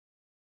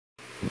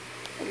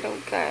Hello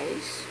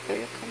guys,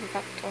 welcome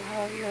back to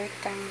How Your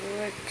Tongue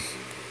Works.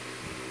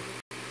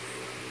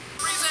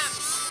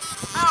 Presents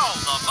How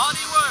the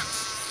Body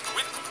Works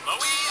with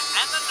Chloe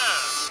and the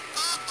Nerd.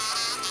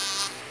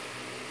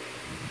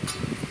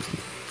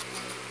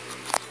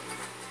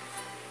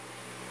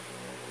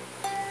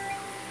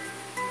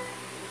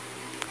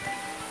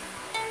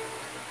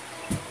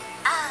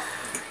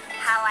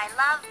 How I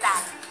love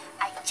that.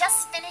 I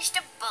just finished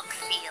a book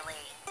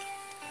feeling.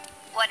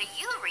 What are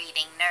you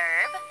reading,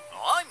 Nerb?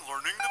 I'm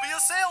learning to be a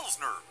sales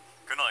nerd.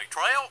 Can I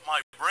try out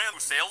my brand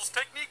new sales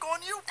technique on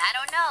you? I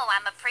don't know.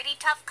 I'm a pretty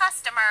tough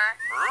customer.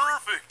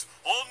 Perfect.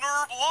 A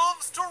nerd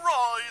loves to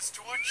rise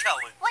to a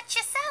challenge. What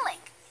you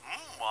selling?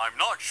 I'm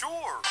not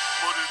sure,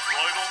 but it's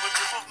right on the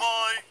tip of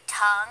my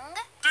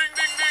Tongue? ding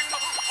ding ding, the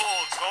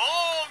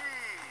tongue.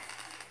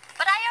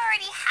 But I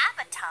already have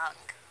a tongue.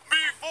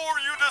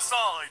 Before you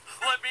decide,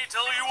 let me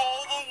tell you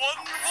all the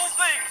wonderful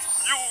things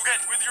you'll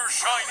get with your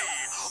shiny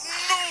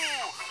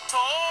new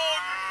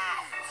tongue.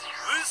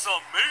 This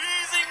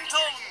amazing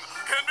tongue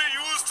can be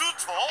used to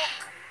talk,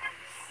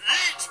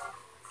 eat,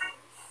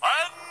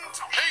 and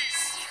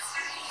taste.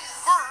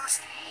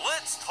 First,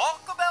 let's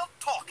talk about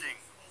talking,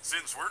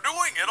 since we're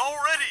doing it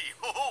already.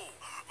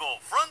 The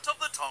front of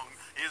the tongue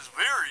is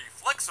very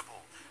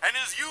flexible and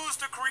is used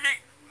to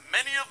create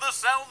many of the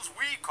sounds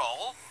we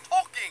call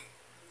talking.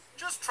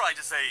 Just try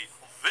to say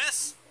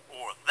this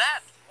or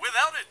that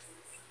without it.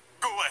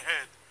 Go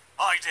ahead,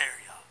 I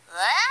dare ya.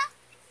 What?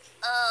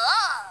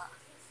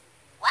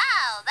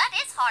 Wow, that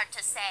is hard to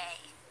say.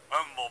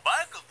 And the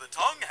back of the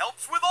tongue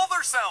helps with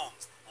other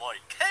sounds,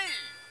 like K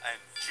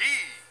and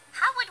G.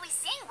 How would we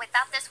sing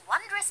without this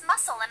wondrous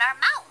muscle in our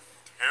mouth?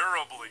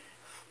 Terribly.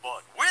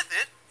 But with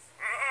it...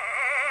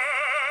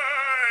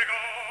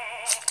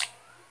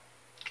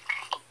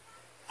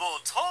 The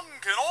tongue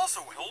can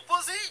also help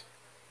us eat.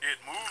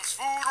 It moves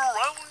food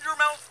around your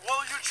mouth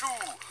while you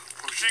chew,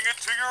 pushing it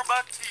to your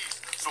back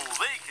teeth so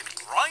they can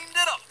grind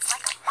it up. It's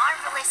like a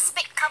marvelous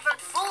spit-covered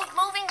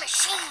food-moving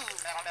machine.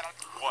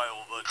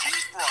 While the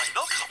teeth grind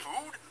up the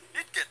food,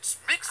 it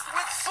gets mixed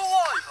with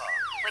saliva.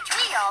 Which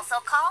we also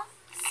call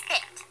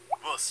spit.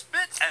 The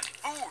spit and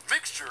food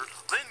mixture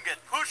then get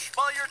pushed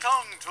by your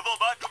tongue to the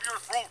back of your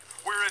throat,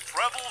 where it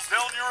travels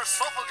down your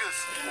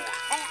esophagus, or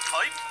food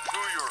pipe, to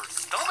your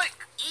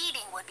stomach.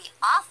 Eating would be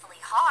awfully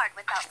hard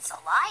without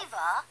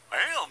saliva.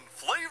 And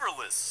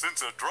flavorless, since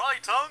a dry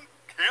tongue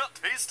can't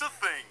taste a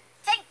thing.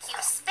 Thank you,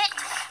 Spit.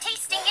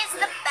 Tasting is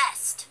the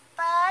best.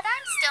 But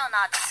I'm still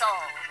not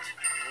sold.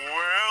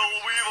 Well,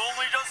 we've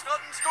only just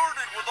gotten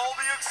started with all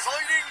the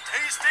exciting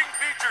tasting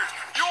features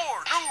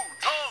your new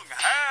tongue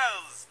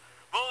has.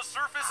 The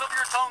surface of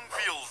your tongue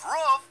feels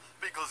rough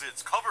because it's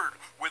covered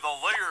with a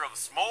layer of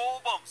small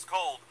bumps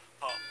called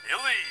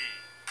papillae.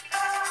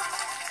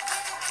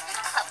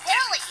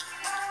 Papillae.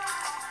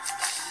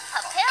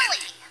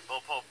 Papillae.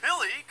 The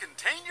papillae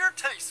contain your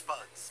taste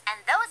buds. And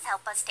those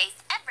help us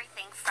taste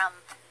everything from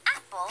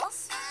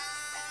apples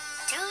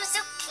to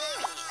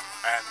zucchini.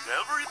 And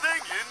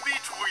everything in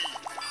between.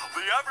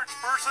 The average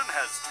person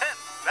has 10,000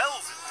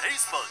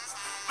 taste buds.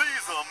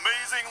 These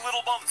amazing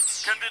little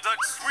bumps can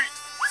detect sweet,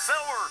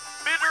 sour,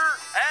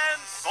 bitter, and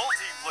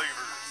salty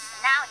flavors.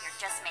 Now you're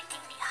just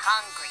making me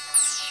hungry.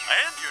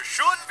 And you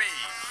should be.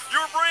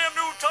 Your brand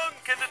new tongue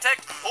can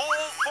detect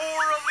all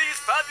 4 of these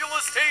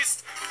fabulous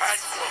tastes at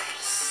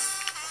once.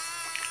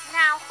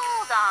 Now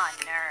hold on,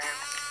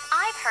 Nerve.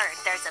 I've heard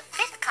there's a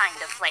 5th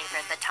kind of flavor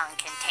the tongue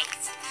can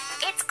taste.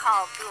 It's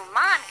called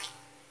umami.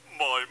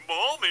 My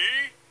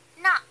mommy?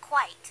 Not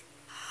quite.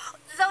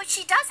 Though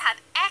she does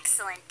have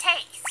excellent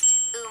taste.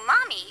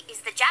 Umami is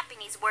the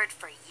Japanese word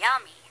for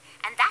yummy,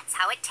 and that's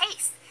how it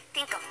tastes.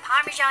 Think of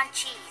Parmesan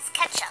cheese,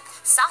 ketchup,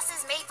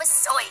 sauces made with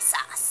soy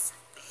sauce.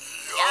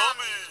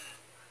 Yummy!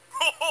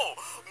 Oh,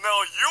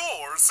 now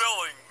you're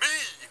selling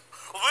me.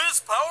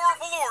 This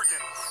powerful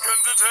organ can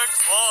detect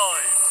 5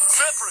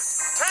 separate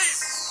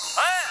tastes.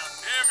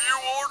 And if you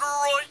order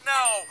right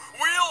now,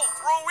 we'll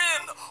throw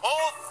in a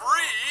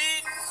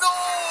free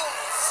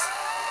nose.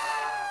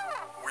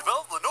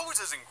 Without the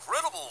nose's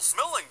incredible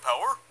smelling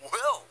power,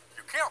 well,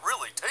 you can't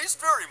really taste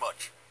very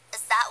much.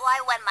 Is that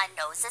why when my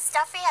nose is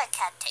stuffy, I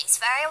can't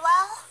taste very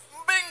well?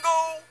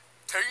 Bingo!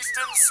 Taste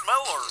and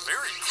smell are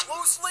very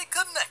closely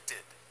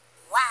connected.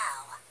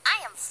 Wow, I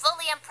am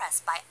fully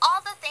impressed by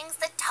all the things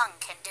the tongue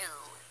can do.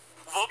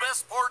 The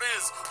best part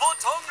is, the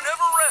tongue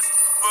never rests.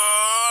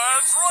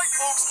 That's right,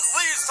 folks.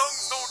 These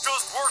tongues don't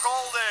just work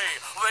all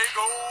day. They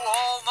go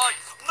all night.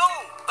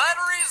 No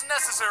batteries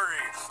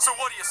necessary. So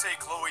what do you say,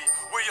 Chloe?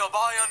 Will you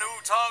buy a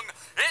new tongue?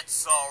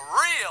 It's a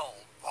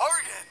real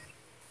bargain.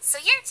 So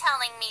you're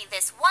telling me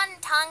this one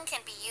tongue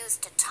can be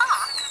used to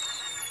talk,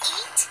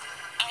 eat,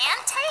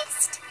 and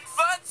taste?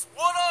 That's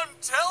what I'm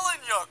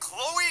telling you,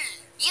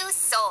 Chloe. You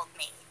sold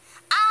me.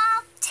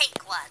 I'll take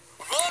one.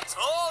 The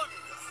tongue.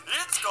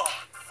 It's got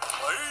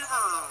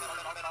flavor.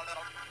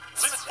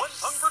 Limit 1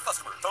 tongue per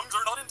customer. Tongues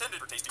are not intended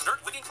for tasting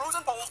dirt, licking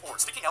frozen balls, or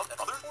sticking out at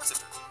brothers or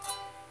sisters.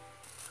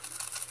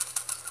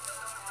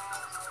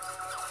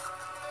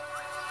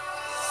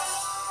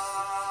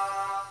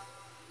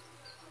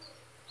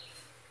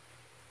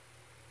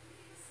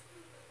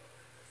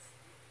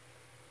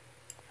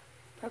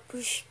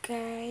 Babush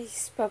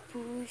guys,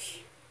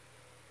 babush.